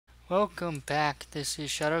Welcome back. This is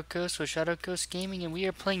Shadowcoast with Shadowcoast Gaming, and we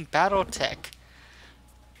are playing Battletech,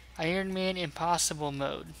 Iron Man Impossible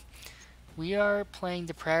mode. We are playing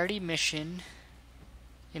the priority mission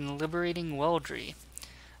in liberating Weldry.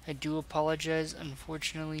 I do apologize.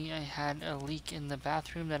 Unfortunately, I had a leak in the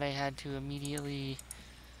bathroom that I had to immediately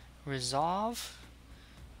resolve.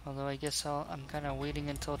 Although I guess I'm kind of waiting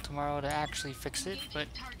until tomorrow to actually fix it, but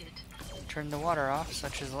turn the water off,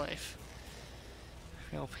 such is life.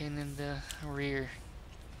 Real pain in the rear.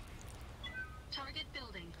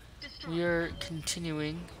 We are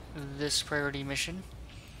continuing this priority mission.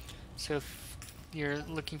 So if you're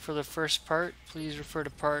looking for the first part, please refer to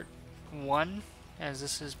part 1, as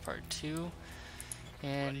this is part 2.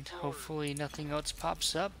 And hopefully nothing else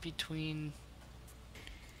pops up between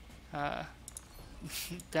now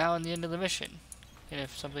and the end of the mission. And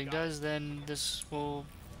if something does, then this will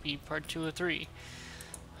be part 2 or 3.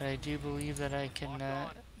 But I do believe that I can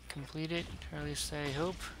complete it, or at least I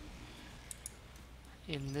hope,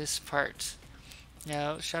 in this part.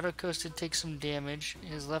 Now, Shadowcoast did take some damage.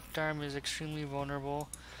 His left arm is extremely vulnerable.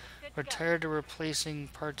 We're tired of replacing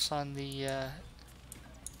parts on the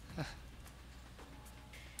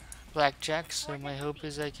Blackjack, so my hope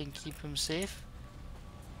is I can keep him safe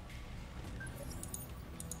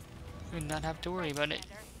and not have to worry about it.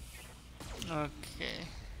 Okay.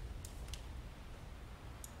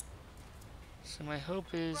 So my hope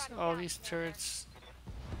is all these turrets,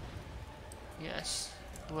 yes,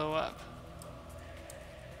 blow up.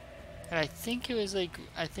 And I think it was like,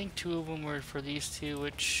 I think 2 of them were for these 2,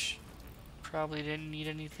 which probably didn't need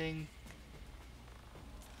anything.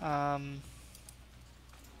 Alright,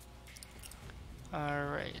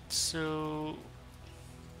 so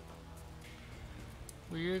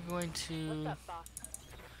we're going to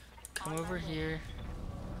come over here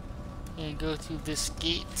and go through this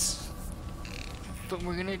gate. But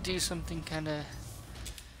we're gonna do something kind of,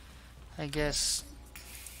 I guess,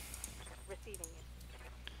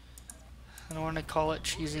 I don't want to call it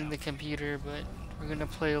cheesing the computer, but we're gonna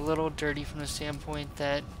play a little dirty from the standpoint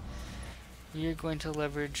that we are going to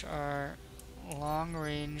leverage our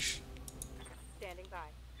long-range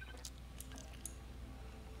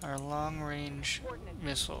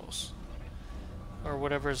missiles, or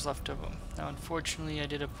whatever is left of them. Now, unfortunately, I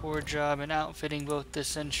did a poor job in outfitting both the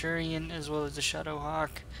Centurion as well as the Shadowhawk,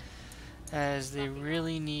 as they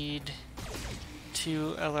really need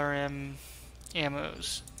 2 LRM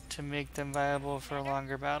ammos to make them viable for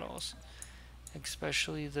longer battles,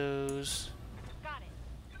 especially those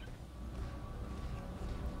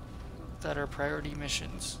that are priority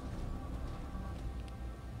missions.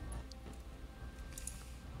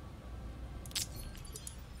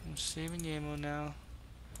 I'm saving ammo now.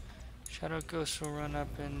 Shadowcoast will run up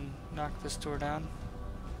and knock this door down.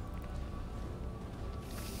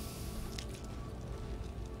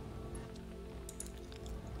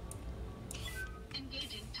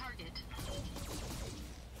 Engaging target.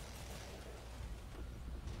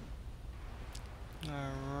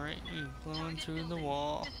 Alright, we've blown through the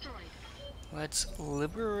wall. Destroyed. Let's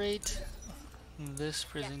liberate this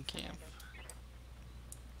prison camp.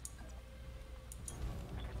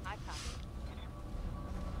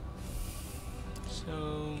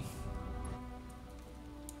 So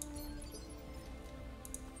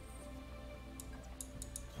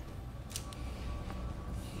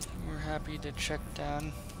we're happy to check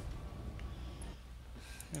down.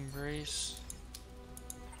 Embrace.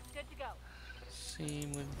 Good to go.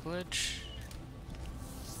 Same with glitch.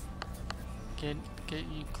 Get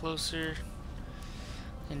you closer.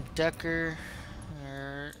 And Decker,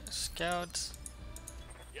 our scout,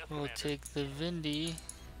 will take the Vindy.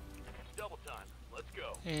 Double time. Let's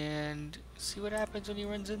go. And see what happens when he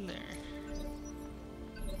runs in there.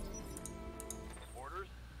 Orders.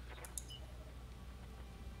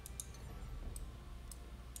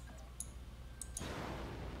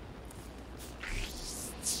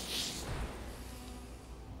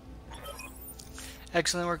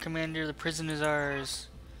 Excellent work, Commander. The prison is ours.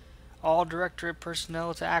 All Directorate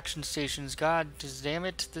personnel to action stations. God damn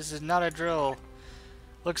it, this is not a drill.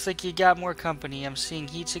 Looks like you got more company. I'm seeing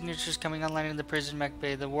heat signatures coming online in the prison mech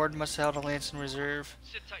bay. The ward must have held a lance in reserve.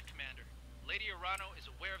 Sit tight, Commander. Lady Arano is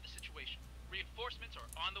aware of the situation. Reinforcements are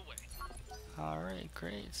on the way. Alright,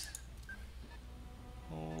 great.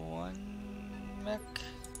 1 mech.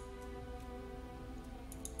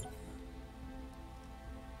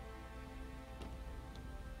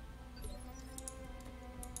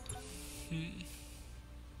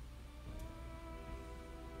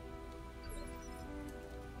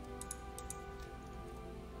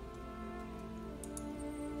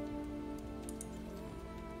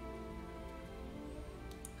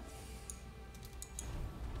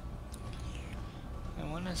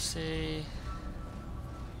 gonna say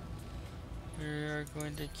we are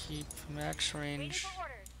going to keep max Ready range, for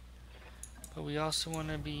orders. but we also want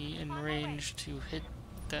to be in range to hit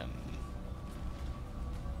them.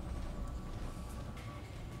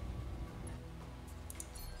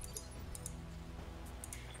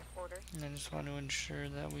 Orders. And I just want to ensure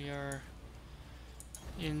that we are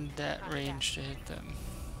in that range to hit them.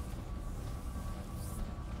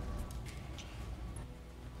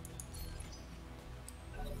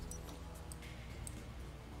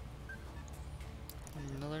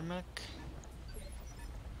 Another mech.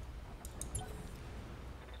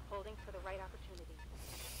 Holding for the right opportunity.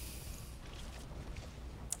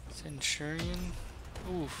 Centurion.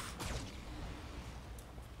 Oof.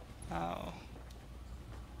 Ow.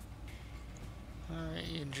 Alright,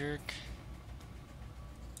 you jerk.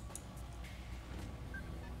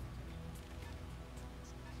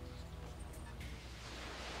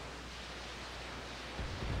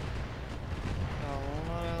 A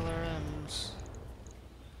lot of LRMs.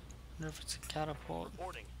 Wonder if it's a catapult.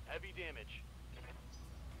 Reporting heavy damage.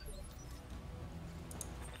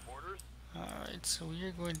 Orders? Alright, so we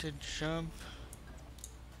are going to jump.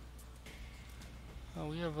 Oh,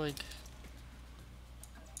 we have like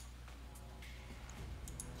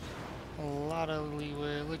a lot of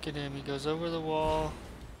leeway. Look at him, he goes over the wall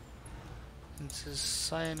and says,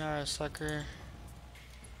 "Sayonara, sucker."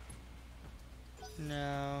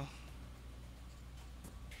 No.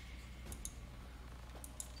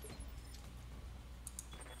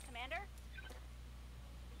 Commander?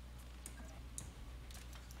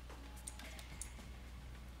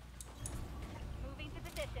 Moving to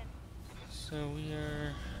position. So we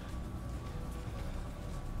are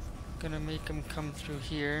gonna make him come through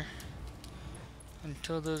here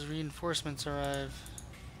until those reinforcements arrive.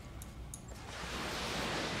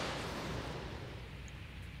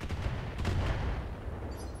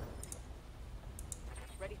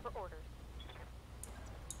 Ready for orders.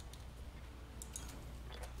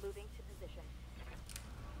 Moving to position.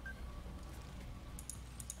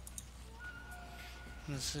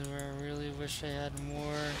 This is where I really wish I had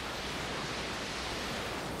more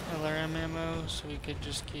LRM ammo so we could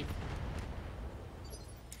just keep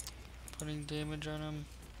putting damage on them.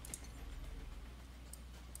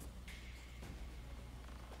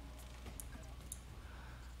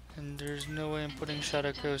 And there's no way I'm putting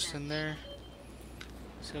Shadowcoast in there,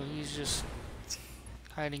 so he's just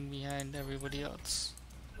hiding behind everybody else.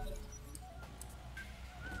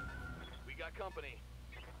 We got company.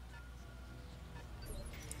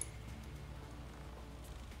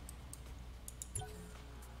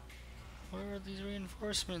 Where are these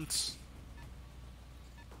reinforcements?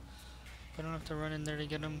 I don't have to run in there to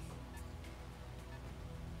get them.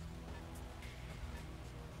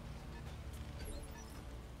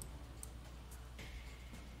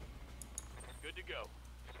 Good to go.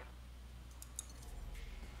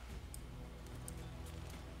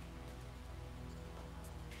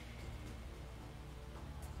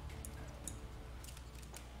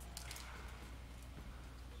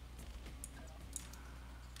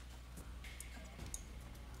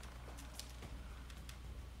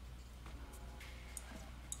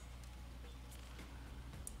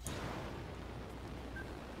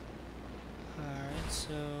 Alright,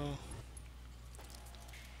 so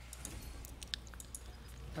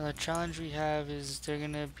now the challenge we have is they're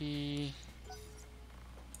gonna be,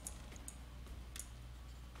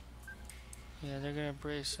 yeah, they're gonna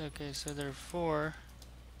brace. Okay, so they're 4.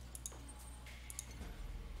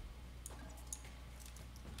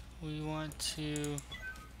 We want to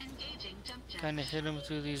Engaging jump jet. kind of hit them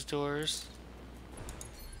through these doors.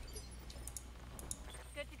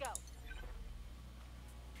 Good to go.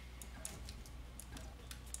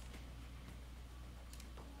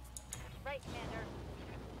 Right, Commander.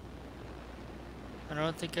 I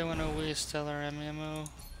don't think I want to waste LRM ammo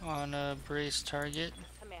on a brace target,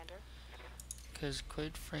 Commander. because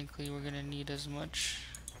quite frankly we're gonna need as much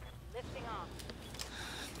Lifting off.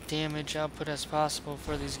 damage output as possible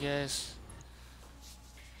for these guys.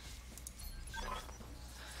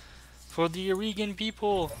 For the Oregon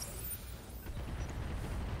people!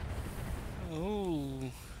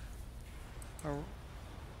 Oh.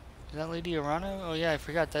 Is that Lady Arano? Oh yeah, I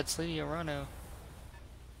forgot, that's Lady Arano.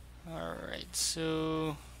 Alright,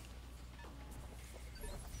 so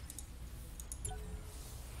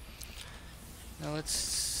now let's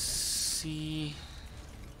see.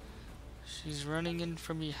 She's running in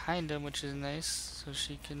from behind him, which is nice, so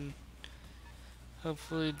she can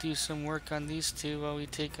hopefully do some work on these two while we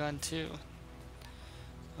take on 2.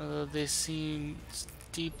 Although they seem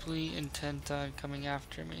deeply intent on coming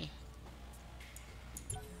after me.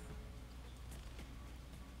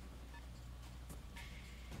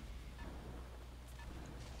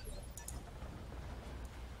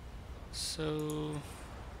 So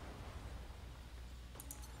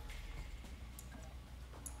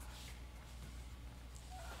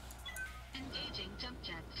Engaging jump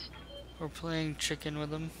jets. we're playing chicken with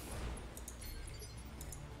them.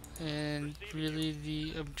 And really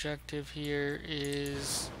the objective here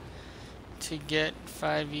is to get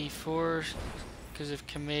 5v4, because if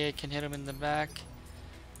Kamea can hit him in the back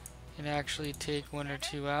and actually take one or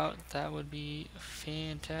two out, that would be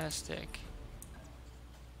fantastic.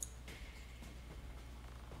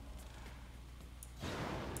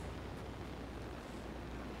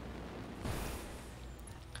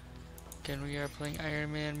 Again, we are playing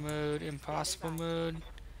Iron Man mode, impossible mode,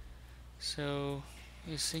 so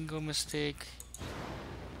a single mistake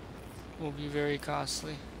will be very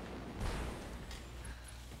costly.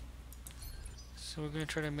 So we're going to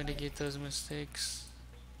try to mitigate those mistakes.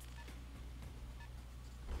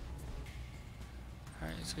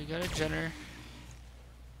 Alright, so we got a Jenner.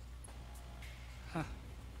 Huh.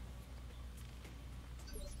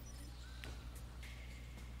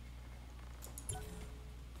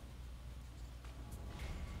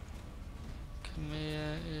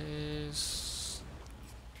 Kamea is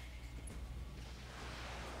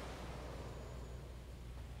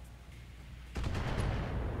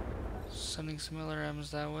sending some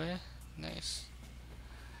LRMs that way. Nice.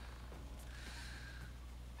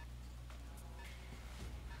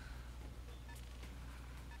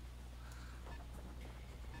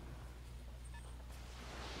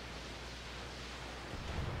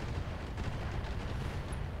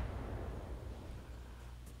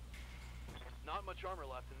 Not much armor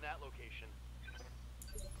left in that location.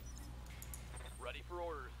 Ready for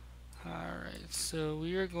orders. Alright, so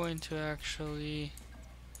we are going to actually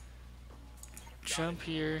jump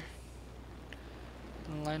here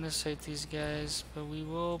and line of sight these guys, but we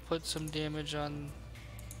will put some damage on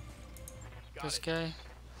this guy.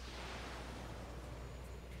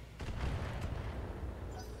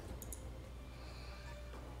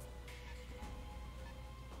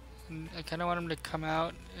 And I kind of want him to come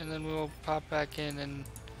out, and then we'll pop back in and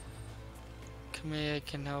Kamea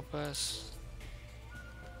can help us.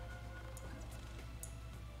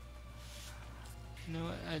 You know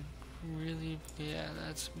what, I'd really, yeah,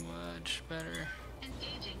 that's much better.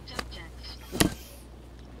 Engaging jump jets.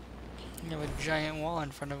 We have a giant wall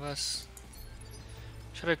in front of us.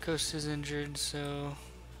 Shadowcoast is injured, so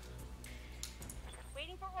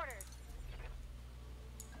Waiting for orders.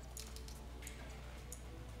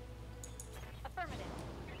 Affirmative.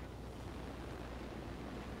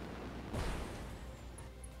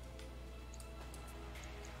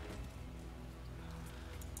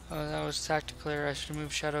 oh, that was tactical error. I should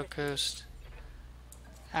move Shadowcoast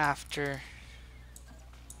after.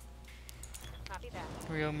 Copy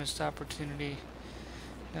that. Real missed opportunity.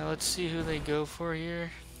 Now let's see who they go for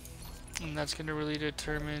here, and that's going to really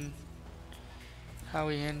determine how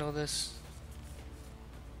we handle this.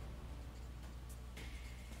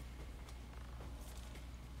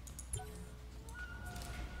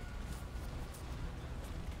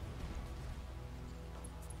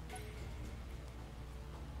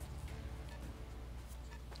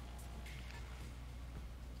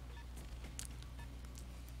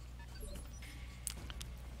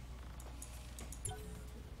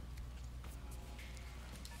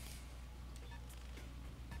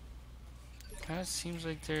 Kinda seems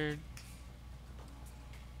like they're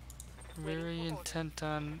very intent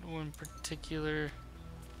on one particular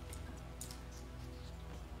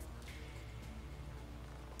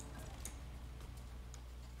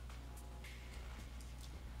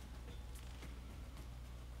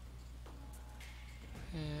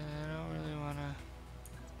yeah, I don't really wanna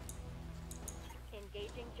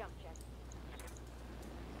Engaging jump jets.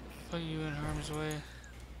 put you in harm's way.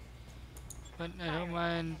 But I don't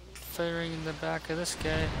mind firing in the back of this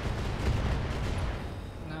guy.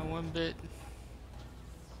 Not one bit.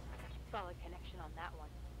 Solid connection on that one.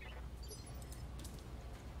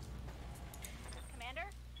 Commander?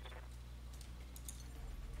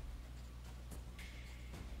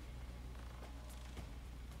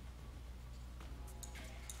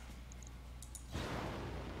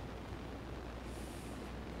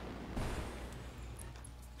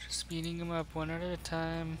 Just beating him up one at a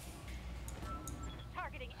time.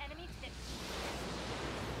 Targeting enemy stick.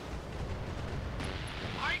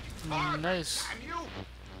 Nice. Can you?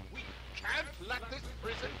 We can't let this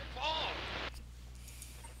prison fall.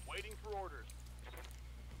 Waiting for orders.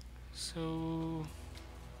 So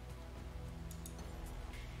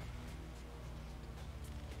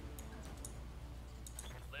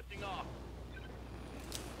Lifting off.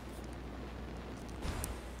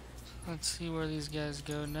 let's see where these guys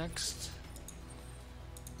go next.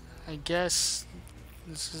 I guess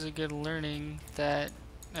this is a good learning that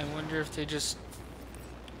I wonder if they just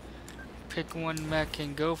pick one mech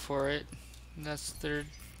and go for it. That's their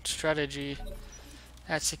strategy.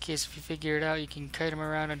 That's the case. If you figure it out, you can kite them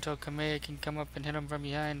around until Kamea can come up and hit them from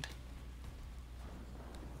behind.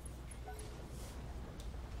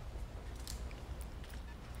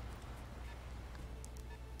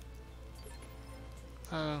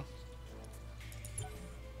 Oh.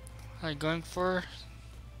 Alright, going for.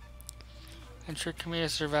 I'm sure Kamea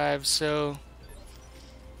survives, so.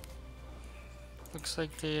 Looks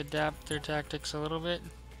like they adapt their tactics a little bit.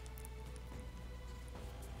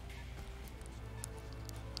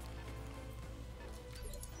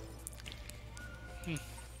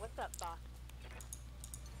 What's up, boss?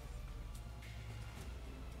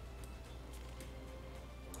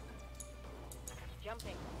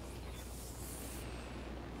 Jumping.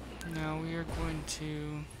 Now we are going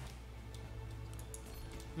to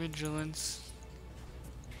Vigilance.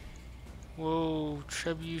 Whoa,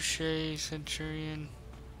 Trebuchet, Centurion.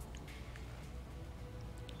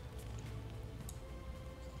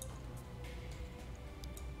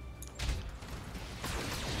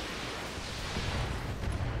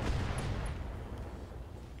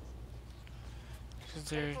 Because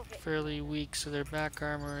they're fairly weak, so their back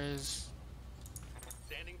armor is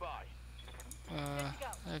Standing by.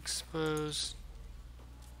 exposed.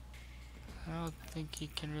 I don't think he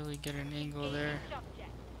can really get an angle there. Jump jet.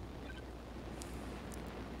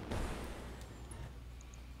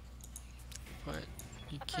 But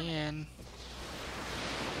you can.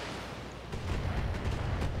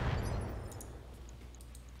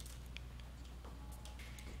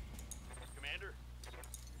 Commander.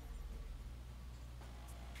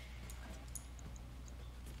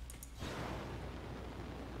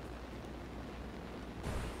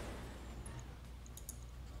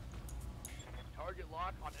 Target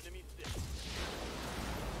lock on enemy 6.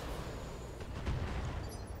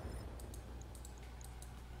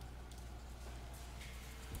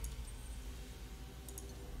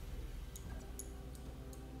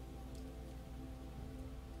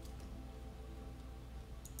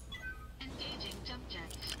 Engaging jump jet.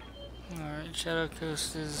 Alright,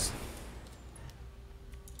 Shadowcoast is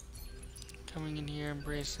coming in here,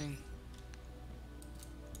 embracing.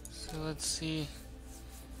 So let's see.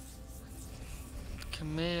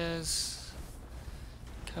 Kamea's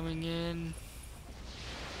coming in.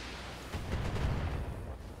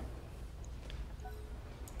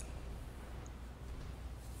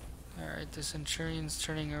 Alright, the Centurion's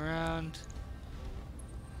turning around.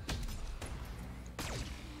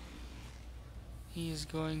 He's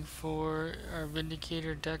going for our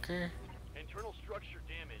Vindicator Decker. Internal structure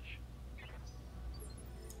damage.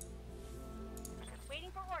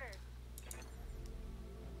 Waiting for orders.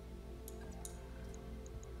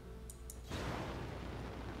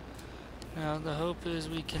 Now the hope is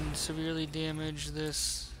we can severely damage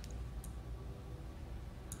this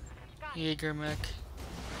Jaeger mech.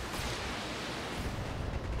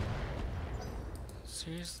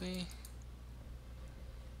 Seriously?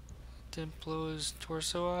 Didn't blow his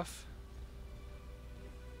torso off?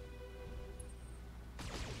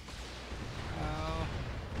 Ow.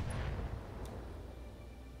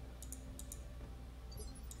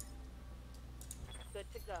 Good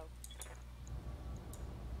to go.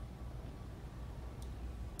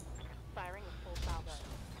 Firing with full salvo.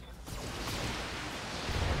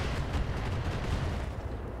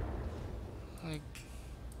 Like,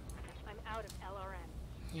 I'm out of LRM.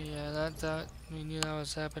 yeah, that we knew that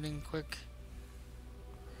was happening quick.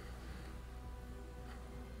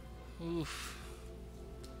 Oof.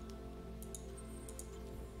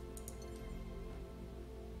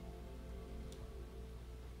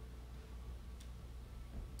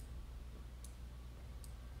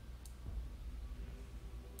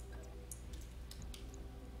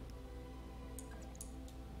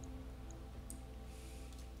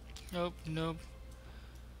 Nope, nope.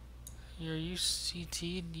 Are you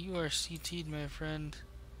CT'd? You are CT'd, my friend.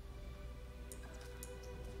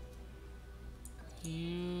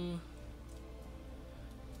 You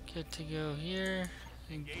get to go here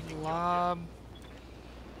and lob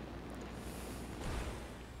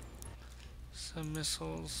some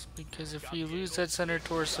missiles, because if you lose that center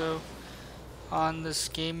torso on this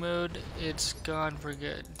game mode, it's gone for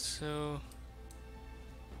good. So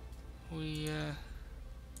we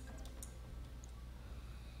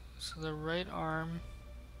so the right arm,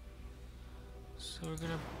 so we're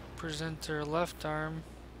gonna present our left arm.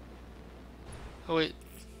 Oh wait,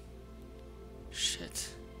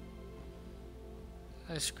 shit,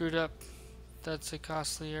 I screwed up. That's a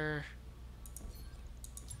costly error.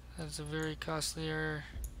 That's a very costly error.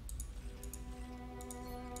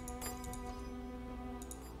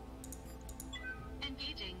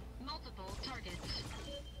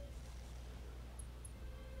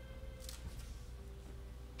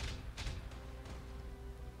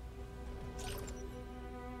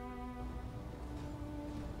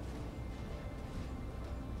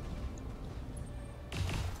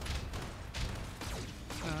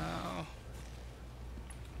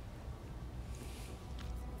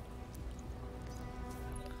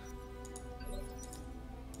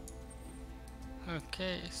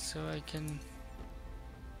 Okay, so I can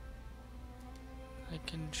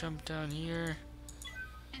jump down here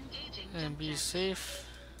and be safe.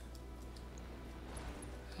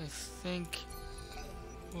 I think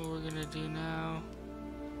what we're gonna do now,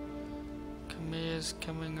 Kameya's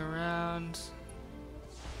coming around.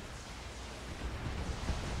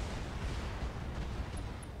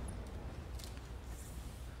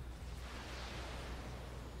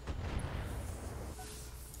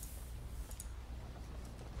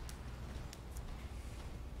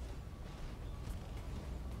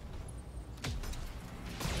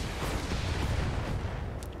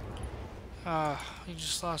 Ah, he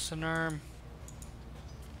just lost an arm.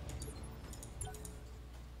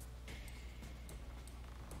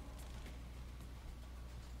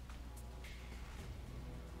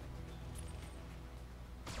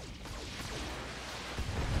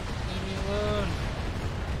 Leave me alone.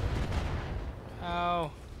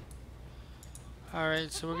 Ow.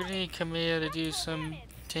 Alright, so we're gonna need Kameya to do some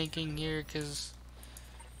tanking here because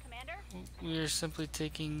Commander? we are simply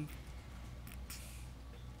taking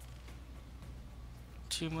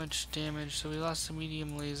too much damage. So we lost a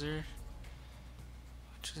medium laser,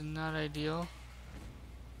 which is not ideal.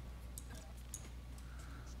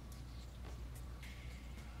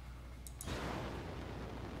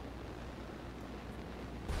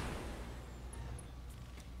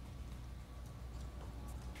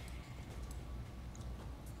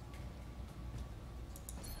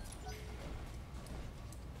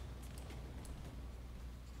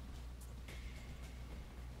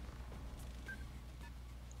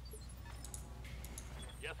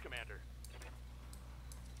 Yes, Commander.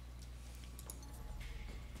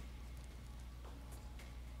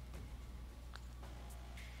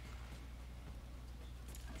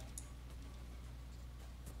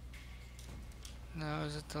 Now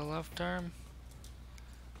is it the left arm?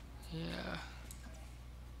 Yeah.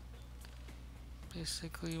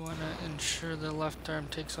 Basically you want to ensure the left arm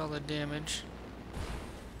takes all the damage.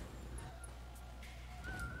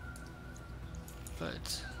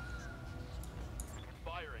 But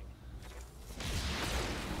Firing.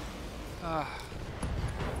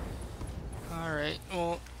 alright,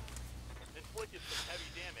 well, Inflicted some heavy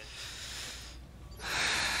damage.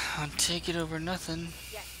 I'll take it over nothing.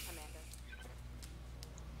 Yes, Commander.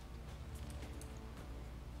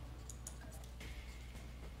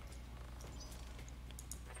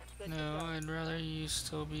 Good to No, go. I'd rather you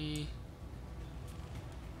still be...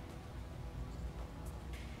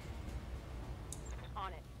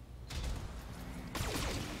 On it.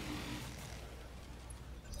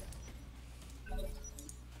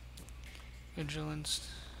 vigilance.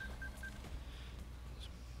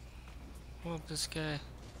 Whoop this guy.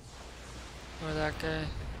 Or that guy.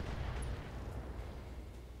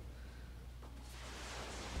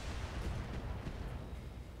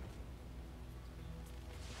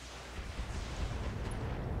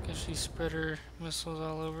 Guess she spread her missiles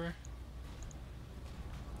all over.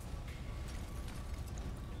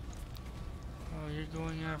 Oh, you're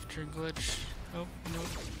going after Glitch. Oh, nope.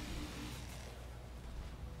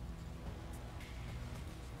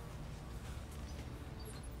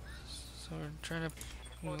 So we're trying to...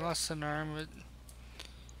 We lost an arm, but...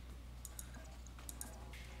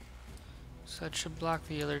 So that should block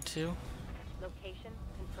the other two. Location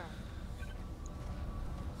confirmed.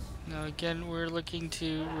 Now again, we're looking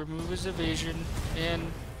to remove his evasion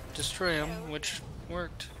and destroy him, which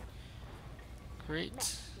worked. Great. Mech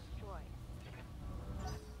destroyed.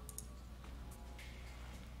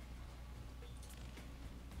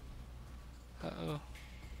 Uh-oh.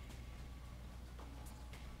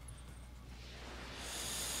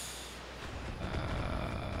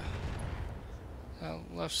 That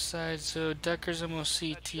left side, so Decker's almost That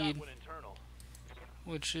shot CT'd, went internal.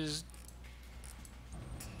 which is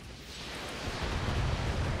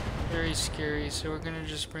very scary, so we're gonna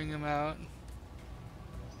just bring him out.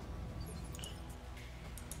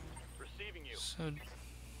 Receiving you. So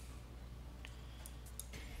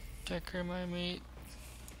Decker, my mate.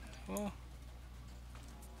 Oh,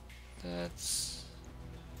 that's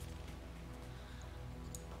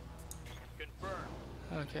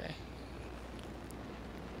Confirmed. okay.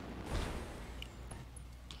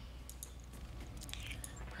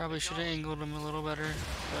 Probably should have angled him a little better,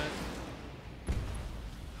 but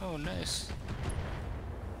oh, nice.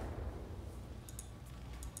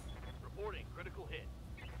 Reporting critical hit.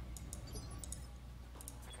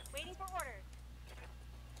 Waiting for orders.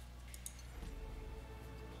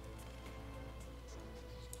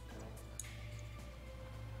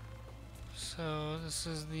 So this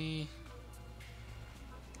is the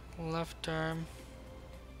left arm.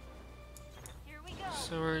 Here we go.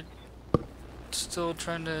 So we're still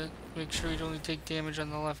trying to make sure we don't take damage on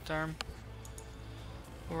the left arm.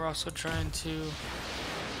 We're also trying to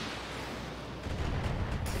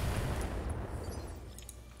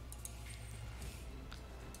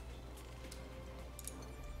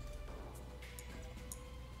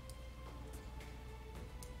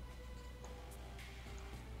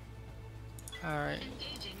Alright,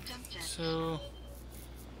 so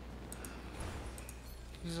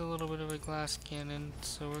use a little bit of a glass cannon,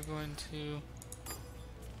 so we're going to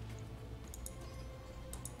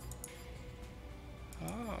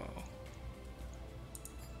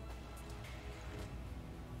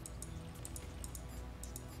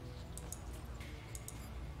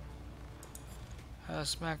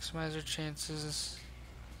let's maximize our chances.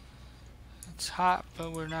 It's hot,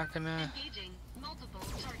 but we're not gonna.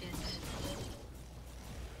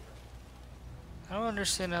 I don't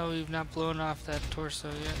understand how we've not blown off that torso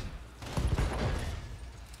yet.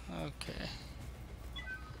 Okay.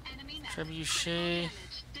 Trebuchet.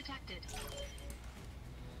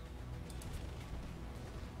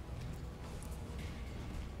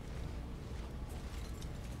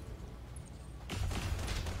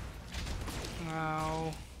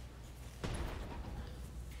 Ow.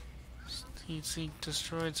 Heat sink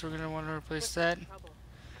destroyed, so we're gonna want to replace that.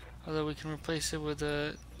 Although we can replace it with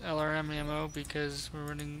a LRM ammo because we're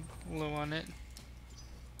running low on it.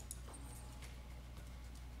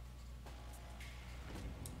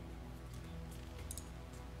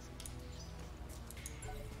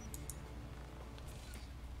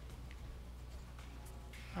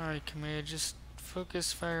 Alright, Kamea, just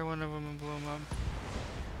focus fire one of them and blow them up.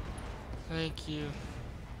 Thank you.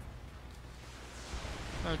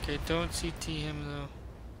 Okay, don't CT him though.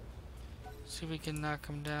 See if we can knock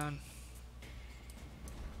him down.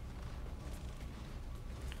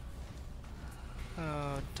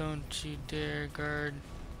 Oh, don't you dare, guard.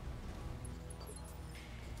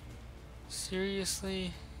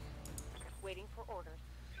 Seriously? Waiting for orders.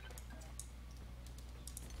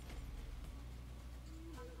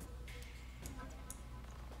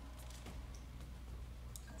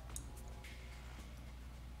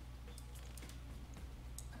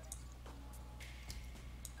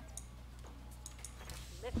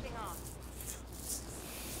 Lifting off.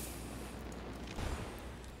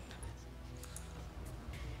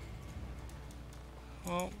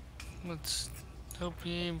 Well, let's hope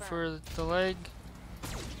we aim for the leg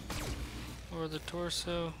or the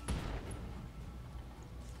torso.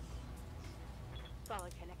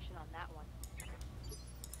 Solid connection on that one.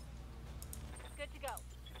 Good to go.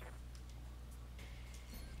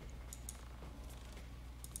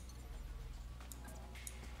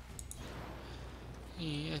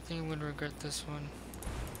 I think I'm gonna regret this one.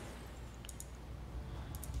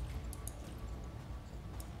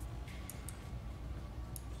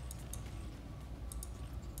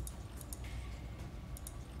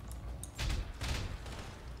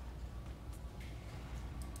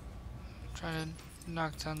 Trying to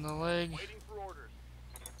knock down the leg. Waiting for orders.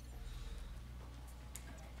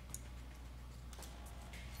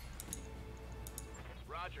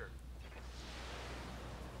 Roger.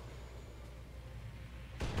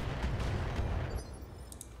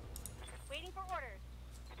 Waiting for orders.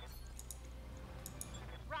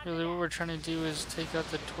 Really what we're trying to do is take out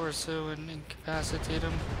the torso and incapacitate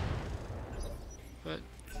him. But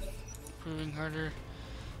proving harder.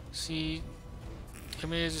 See,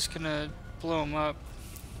 Kamea's just gonna blow him up.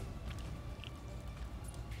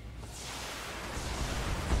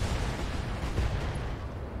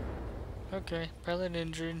 Okay, pilot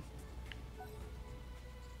injured.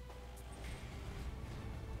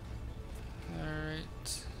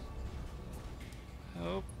 Alright.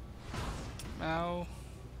 Oh. Ow.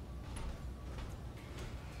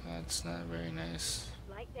 That's not very nice.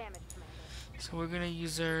 Light damage, Commander. So we're gonna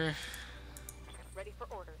use our... Ready for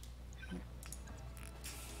orders.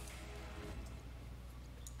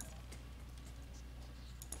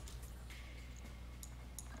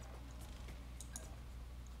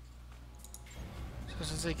 So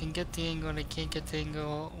since I can get the angle and I can't get the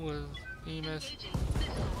angle with Bemis.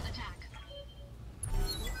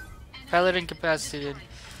 Pilot incapacitated.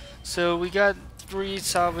 So we got 3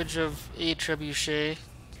 salvage of 8 trebuchet.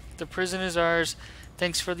 The prison is ours.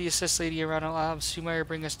 Thanks for the assist, Lady Arano. I'll have Sumair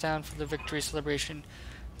bring us down for the victory celebration.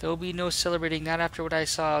 There will be no celebrating, not after what I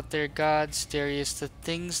saw out there. Gods, Darius, the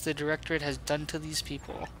things the Directorate has done to these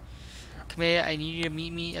people. Kamea, I need you to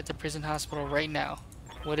meet me at the prison hospital right now.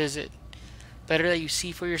 What is it? Better that you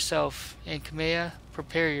see for yourself. And Kamea,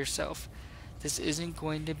 prepare yourself. This isn't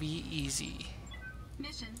going to be easy.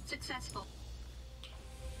 Mission successful.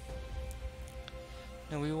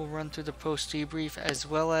 Now we will run through the post debrief as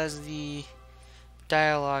well as the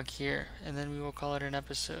dialogue here, and then we will call it an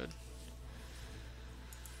episode.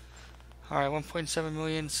 Alright, 1.7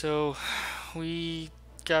 million, so we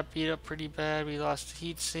got beat up pretty bad. We lost a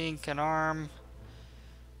heat sink, an arm,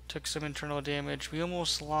 took some internal damage. We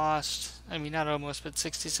almost lost, I mean not almost, but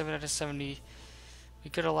 67 out of 70. We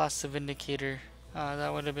could have lost the Vindicator.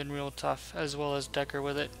 That would have been real tough, as well as Decker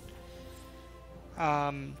with it.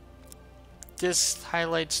 This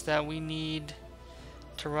highlights that we need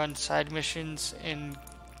to run side missions and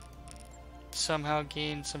somehow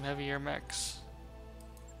gain some heavier mechs.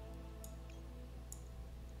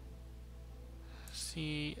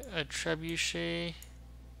 See a trebuchet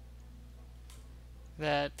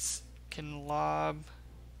that can lob.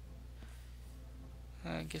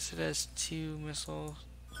 I guess it has 2 missile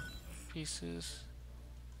pieces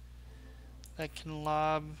that can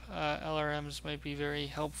lob. LRMs might be very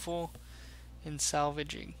helpful in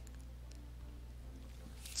salvaging.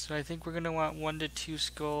 So I think we're going to want 1 to 2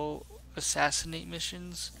 skull assassinate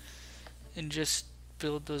missions and just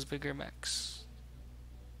build those bigger mechs.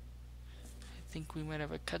 I think we might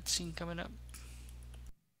have a cutscene coming up.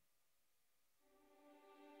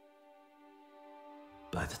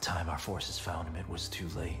 By the time our forces found him, it was too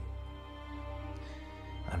late.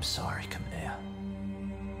 I'm sorry, Kamea.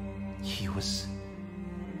 He was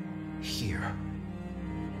here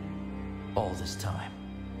all this time.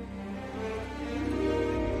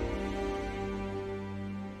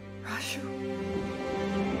 Rashu.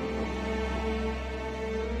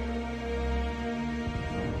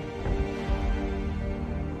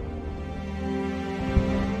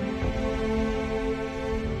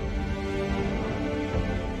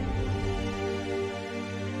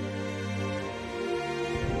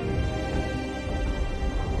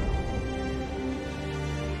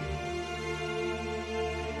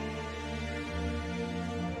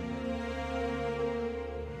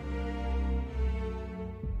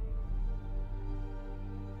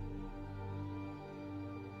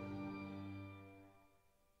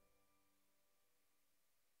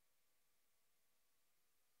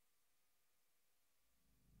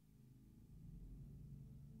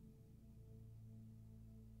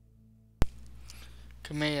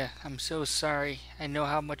 Kamea, I'm so sorry. I know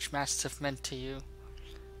how much Mastiff meant to you.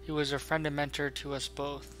 He was a friend and mentor to us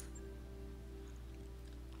both.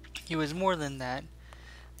 He was more than that.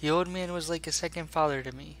 The old man was like a second father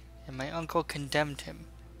to me, and my uncle condemned him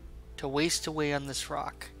to waste away on this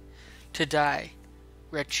rock, to die,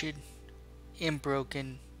 wretched, and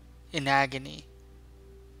broken, in agony.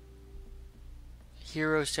 A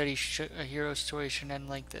hero story shouldn't end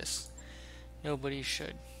like this. Nobody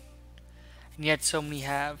should. And yet so many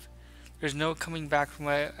have. There's no coming back from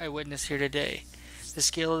what I witnessed here today. The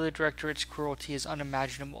scale of the Directorate's cruelty is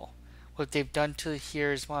unimaginable. What they've done to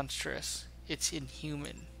here is monstrous. It's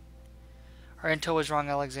inhuman. Our intel was wrong,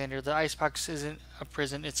 Alexander. The icebox isn't a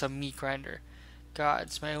prison, it's a meat grinder.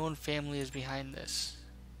 Gods, my own family is behind this.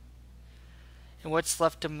 And what's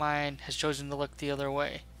left of mine has chosen to look the other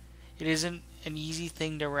way. It isn't an easy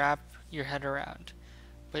thing to wrap your head around,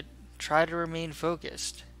 but try to remain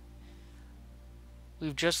focused.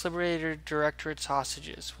 We've just liberated Directorate's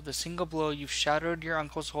hostages. With a single blow, you've shattered your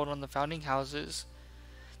uncle's hold on the founding houses.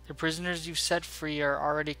 The prisoners you've set free are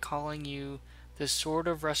already calling you the Sword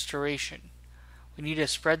of Restoration. We need to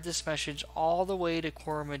spread this message all the way to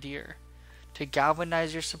Coromadir to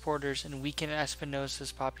galvanize your supporters and weaken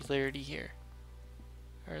Espinosa's popularity here.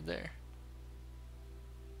 Or there.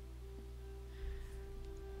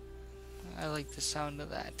 I like the sound of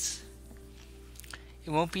that. It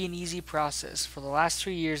won't be an easy process. For the last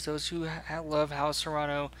 3 years, those who love House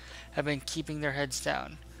Serrano have been keeping their heads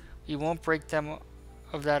down. We won't break them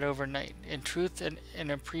of that overnight. In truth, an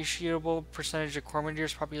appreciable percentage of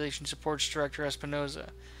Cormandir's population supports Director Espinosa.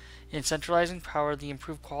 In centralizing power, the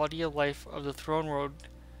improved quality of life of the throne world.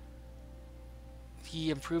 He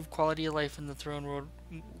improved quality of life in the throne world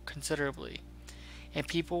considerably, and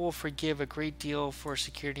people will forgive a great deal for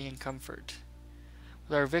security and comfort.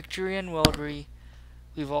 With our victory in Weldry,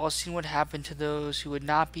 we've all seen what happened to those who would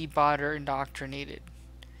not be bought or indoctrinated.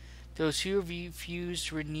 Those who refused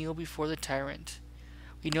to kneel before the tyrant.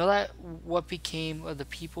 We know that what became of the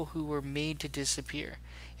people who were made to disappear,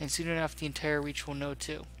 and soon enough the entire Reach will know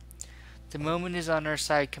too. The moment is on our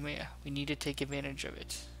side, Kamea. We need to take advantage of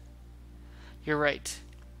it. You're right.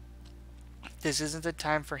 This isn't the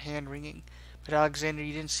time for hand-wringing, but Alexander,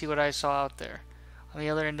 you didn't see what I saw out there. On the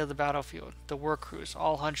other end of the battlefield, the work crews,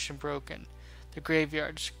 all hunched and broken. The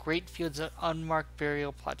graveyards, great fields of unmarked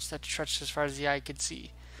burial plots that stretched as far as the eye could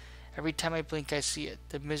see. Every time I blink, I see it.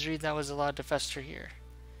 The misery that was allowed to fester here.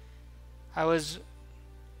 I was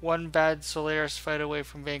one bad Solaris fight away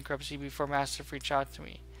from bankruptcy before Mastiff reached out to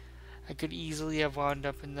me. I could easily have wound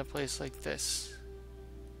up in a place like this.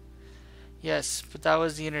 Yes, but that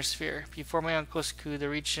was the inner sphere. Before my uncle's coup, the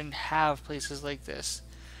Reach didn't have places like this.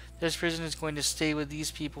 This prison is going to stay with these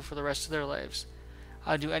people for the rest of their lives.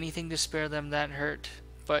 I'll do anything to spare them that hurt,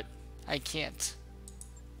 but I can't.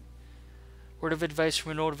 Word of advice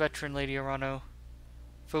from an old veteran, Lady Arano.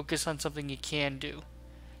 Focus on something you can do.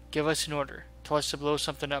 Give us an order. Tell us to blow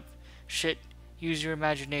something up. Shit, use your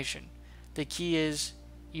imagination. The key is,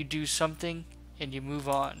 you do something, and you move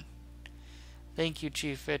on. Thank you,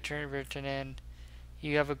 Chief Vertanen.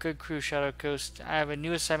 You have a good crew, Shadowcoast. I have a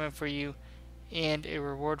new assignment for you, and a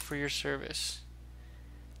reward for your service.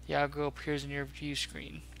 The Argo appears in your view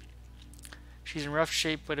screen. She's in rough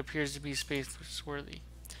shape, but appears to be space-worthy.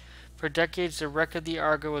 For decades, the wreck of the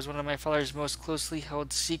Argo was one of my father's most closely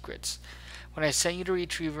held secrets. When I sent you to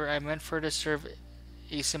retrieve her, I meant for her to serve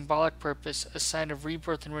a symbolic purpose, a sign of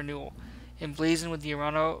rebirth and renewal, emblazoned with the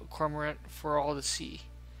Arano cormorant for all to see.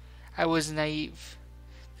 I was naive.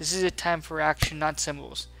 This is a time for action, not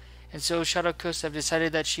symbols, and so, Shadowcoast, I've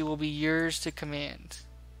decided that she will be yours to command.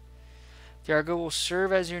 The Argo will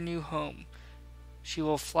serve as your new home. She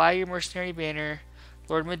will fly your mercenary banner.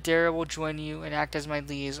 Lord Madera will join you and act as my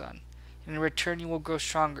liaison. And in return, you will grow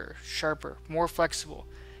stronger, sharper, more flexible.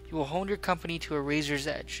 You will hone your company to a razor's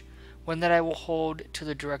edge, one that I will hold to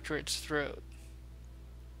the Directorate's throat.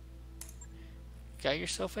 Got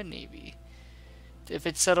yourself a navy. If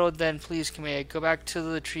it's settled, then please, Kamea, go back to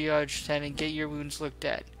the triage tent and get your wounds looked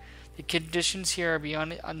at. The conditions here are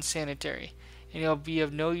beyond unsanitary, and it'll be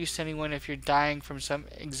of no use to anyone if you're dying from some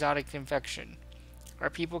exotic infection. Our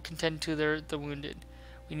people can tend to the wounded.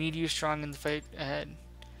 We need you strong in the fight ahead.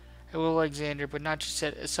 I will, Alexander, but not just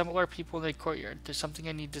yet. Assemble our people in the courtyard. There's something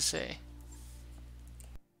I need to say.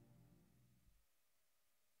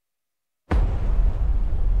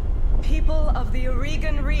 People of the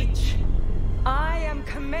Oregon Reach, I am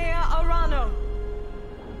Kamea Arano,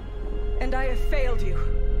 and I have failed you.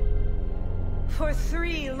 For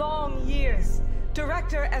 3 long years,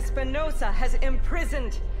 Director Espinosa has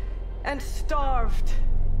imprisoned and starved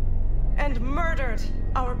and murdered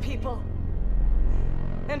our people.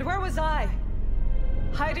 And where was I?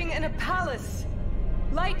 Hiding in a palace,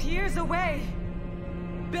 light years away,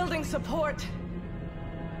 building support,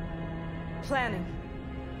 planning.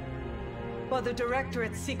 While the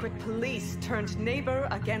Directorate's secret police turned neighbor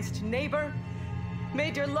against neighbor,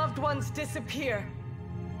 made your loved ones disappear,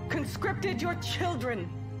 conscripted your children.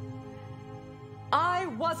 I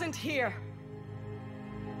wasn't here.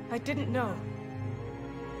 I didn't know.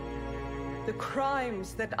 The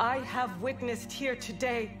crimes that I have witnessed here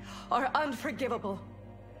today are unforgivable.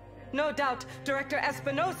 No doubt, Director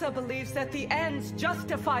Espinosa believes that the ends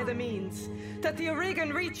justify the means, that the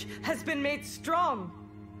Oregon Reach has been made strong.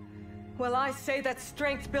 Well, I say that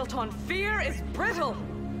strength built on fear is brittle.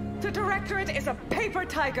 The Directorate is a paper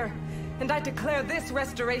tiger, and I declare this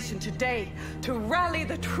restoration today to rally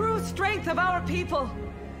the true strength of our people,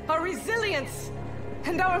 our resilience,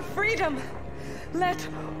 and our freedom. Let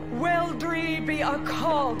Weldry be a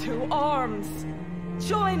call to arms.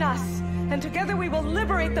 Join us, and together we will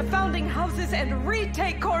liberate the founding houses and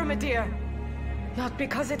retake Cormadir. Not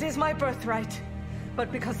because it is my birthright,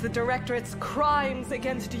 but because the Directorate's crimes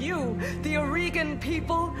against you, the Oregon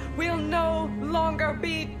people, will no longer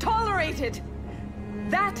be tolerated.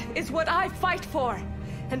 That is what I fight for,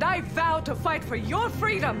 and I vow to fight for your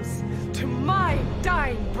freedoms to my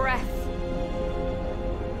dying breath.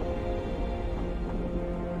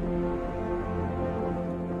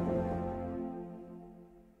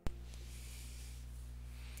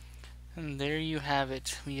 And there you have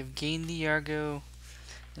it. We have gained the Argo,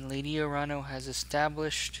 and Lady Arano has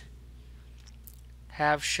established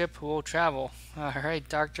have ship will travel. Alright,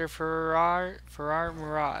 Dr. Farrar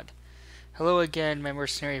Murad. Hello again, my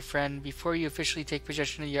mercenary friend. Before you officially take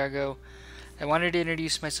possession of the Argo, I wanted to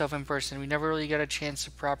introduce myself in person. We never really got a chance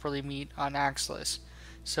to properly meet on Axelis.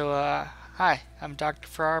 So, hi, I'm Dr.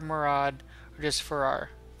 Farrar Murad, or just Farrar,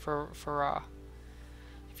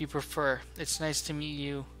 if you prefer. It's nice to meet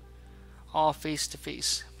you all face to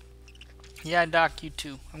face. Yeah, Doc, you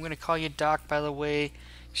too. I'm going to call you Doc, by the way. You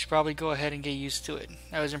should probably go ahead and get used to it.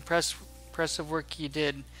 I was impressive work you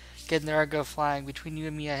did getting the Argo flying. Between you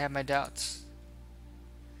and me, I have my doubts.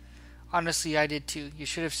 Honestly, I did too. You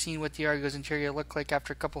should have seen what the Argo's interior looked like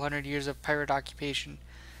after a couple hundred years of pirate occupation.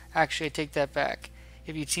 Actually, I take that back.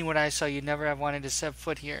 If you'd seen what I saw, you'd never have wanted to set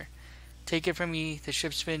foot here. Take it from me, the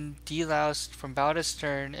ship's been deloused from bow to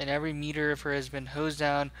stern, and every meter of her has been hosed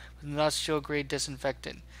down with industrial-grade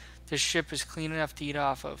disinfectant. This ship is clean enough to eat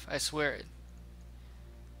off of, I swear it.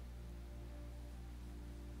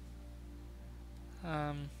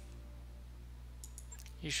 You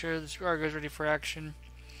sure this Argo's ready for action?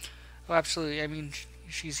 Oh, absolutely. I mean,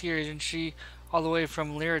 she's here, isn't she? All the way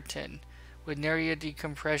from Lyriton, with nary a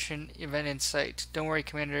decompression event in sight. Don't worry,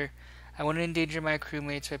 Commander. I won't endanger my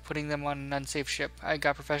crewmates by putting them on an unsafe ship. I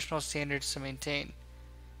got professional standards to maintain.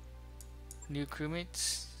 New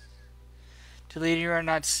crewmates? To later or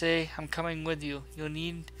not say, I'm coming with you. You'll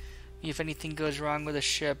need me if anything goes wrong with the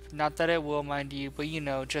ship. Not that it will, mind you, but you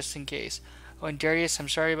know, just in case. Oh, and Darius, I'm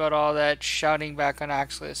sorry about all that shouting back on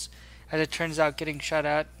Axlis. As it turns out, getting shot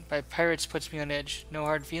at by pirates puts me on edge. No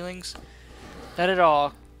hard feelings? Not at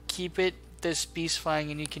all. Keep this beast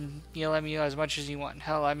flying and you can yell at me as much as you want.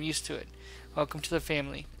 Hell, I'm used to it. Welcome to the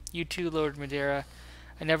family. You too, Lord Madeira.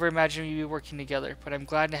 I never imagined we'd be working together, but I'm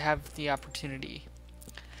glad to have the opportunity.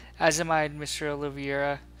 As am I, Mr.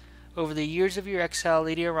 Oliveira. Over the years of your exile,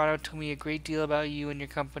 Lady Arano told me a great deal about you and your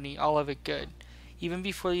company, all of it good. Even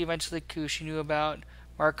before the events of the coup, she knew about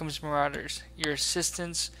Markham's Marauders, your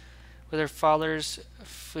assistance with her father's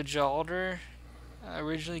Fidjalder,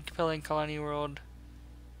 originally compelling Colony World.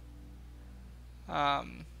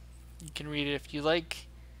 You can read it if you like.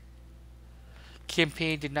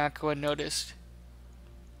 Campaign did not go unnoticed.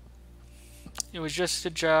 It was just a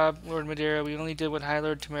job, Lord Madeira. We only did what High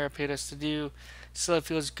Lord Tamara paid us to do. Still, it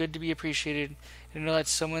feels good to be appreciated and know that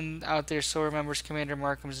someone out there still remembers Commander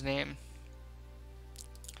Markham's name.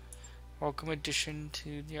 Welcome addition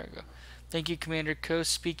to the Argo. Thank you, Commander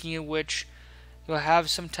Coast. Speaking of which, you'll have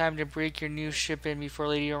some time to break your new ship in before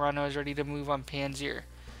Lady Arano is ready to move on Panzer.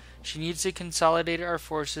 She needs to consolidate our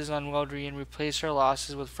forces on Weldry and replace her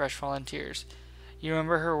losses with fresh volunteers. You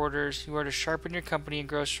remember her orders. You are to sharpen your company and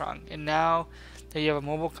grow strong. And now that you have a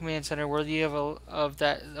mobile command center worthy of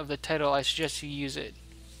the title, I suggest you use it.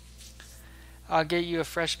 I'll get you a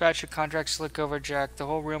fresh batch of contracts to look over, Jack. The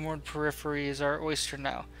whole Realmworld periphery is our oyster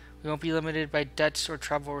now. We won't be limited by debts or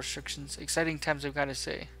travel restrictions. Exciting times, I've got to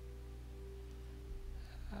say.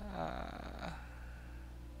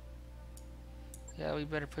 Yeah, we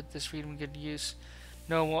better put this read in good use.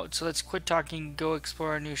 No, well, so let's quit talking and go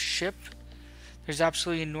explore our new ship. There's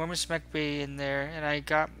absolutely enormous mech bay in there, and I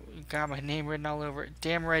got my name written all over it.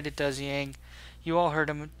 Damn right it does, Yang. You all heard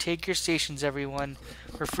him. Take your stations, everyone.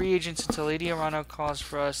 We're free agents until Lady Arano calls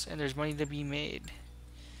for us, and there's money to be made.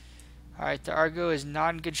 Alright, the Argo is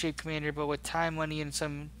not in good shape, Commander, but with time, money, and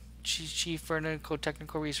some chief vertical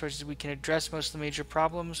technical resources, we can address most of the major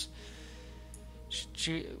problems.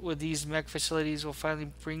 With these mech facilities, will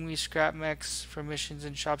finally bring me scrap mechs for missions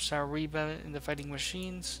and shops now rebuilt in the fighting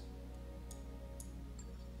machines.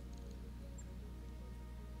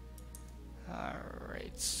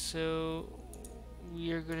 Alright, so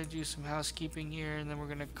we are going to do some housekeeping here and then we're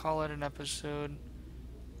going to call it an episode.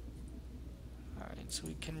 Alright, so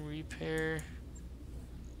we can repair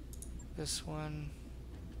this one.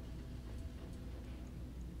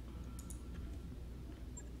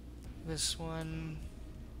 This one.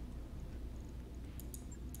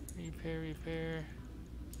 Repair.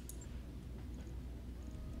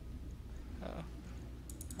 Oh.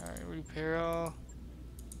 Alright, repair all.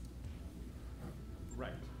 Right.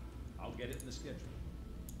 I'll get it in the schedule.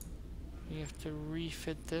 We have to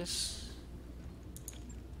refit this.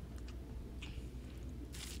 I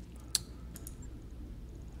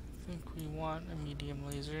think we want a medium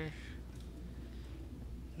laser.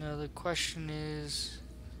 Now the question is,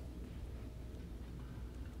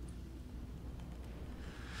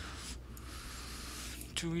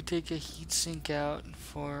 do we take a heat sink out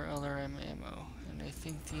for LRM ammo? And I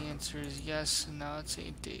think the answer is yes, and now it's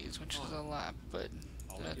 8 days, which is a lot, but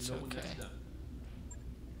that's okay.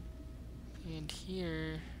 And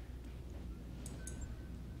here,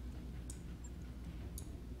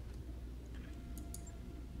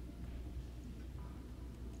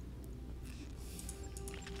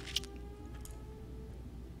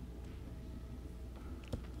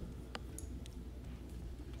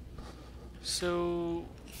 so,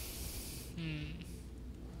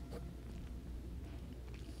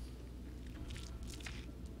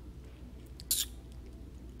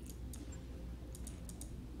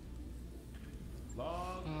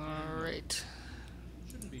 alright.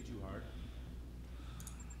 Shouldn't be too hard.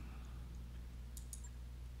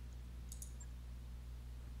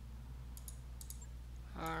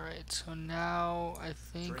 Alright, so now I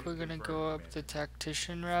think we're gonna go up the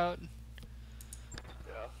tactician route.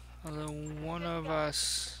 Although one of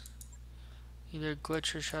us, either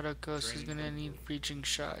Glitch or Shadowcoast, is gonna need breaching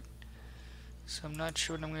shot. So I'm not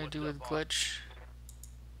sure what I'm gonna do with Glitch.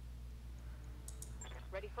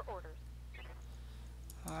 Ready for orders.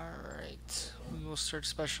 Alright, we will start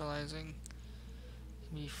specializing.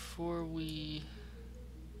 Before we...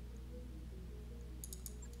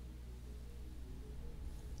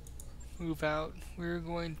 move out. We're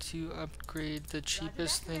going to upgrade the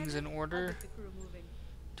cheapest things in order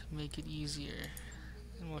to make it easier.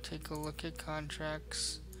 And we'll take a look at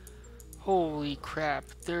contracts. Holy crap,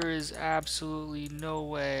 there is absolutely no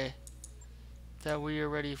way that we are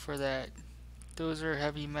ready for that. Those are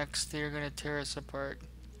heavy mechs, they're gonna tear us apart.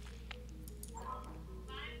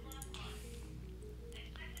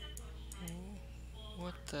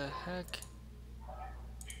 What the heck?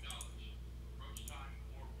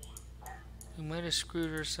 We might have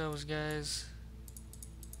screwed ourselves, guys.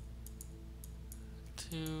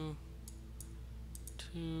 Two.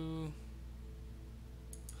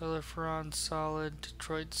 Bellerophon solid,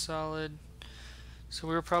 Detroit solid. So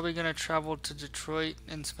we're probably gonna travel to Detroit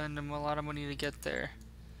and spend a lot of money to get there,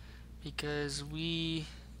 because I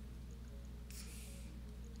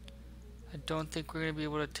don't think we're gonna be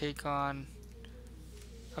able to take on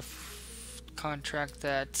a contract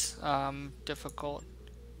that's difficult.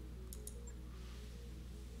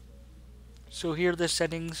 So here are the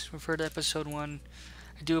settings. Refer to episode 1.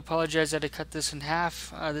 I do apologize that I cut this in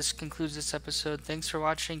half. This concludes this episode. Thanks for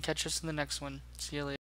watching. Catch us in the next one. See you later.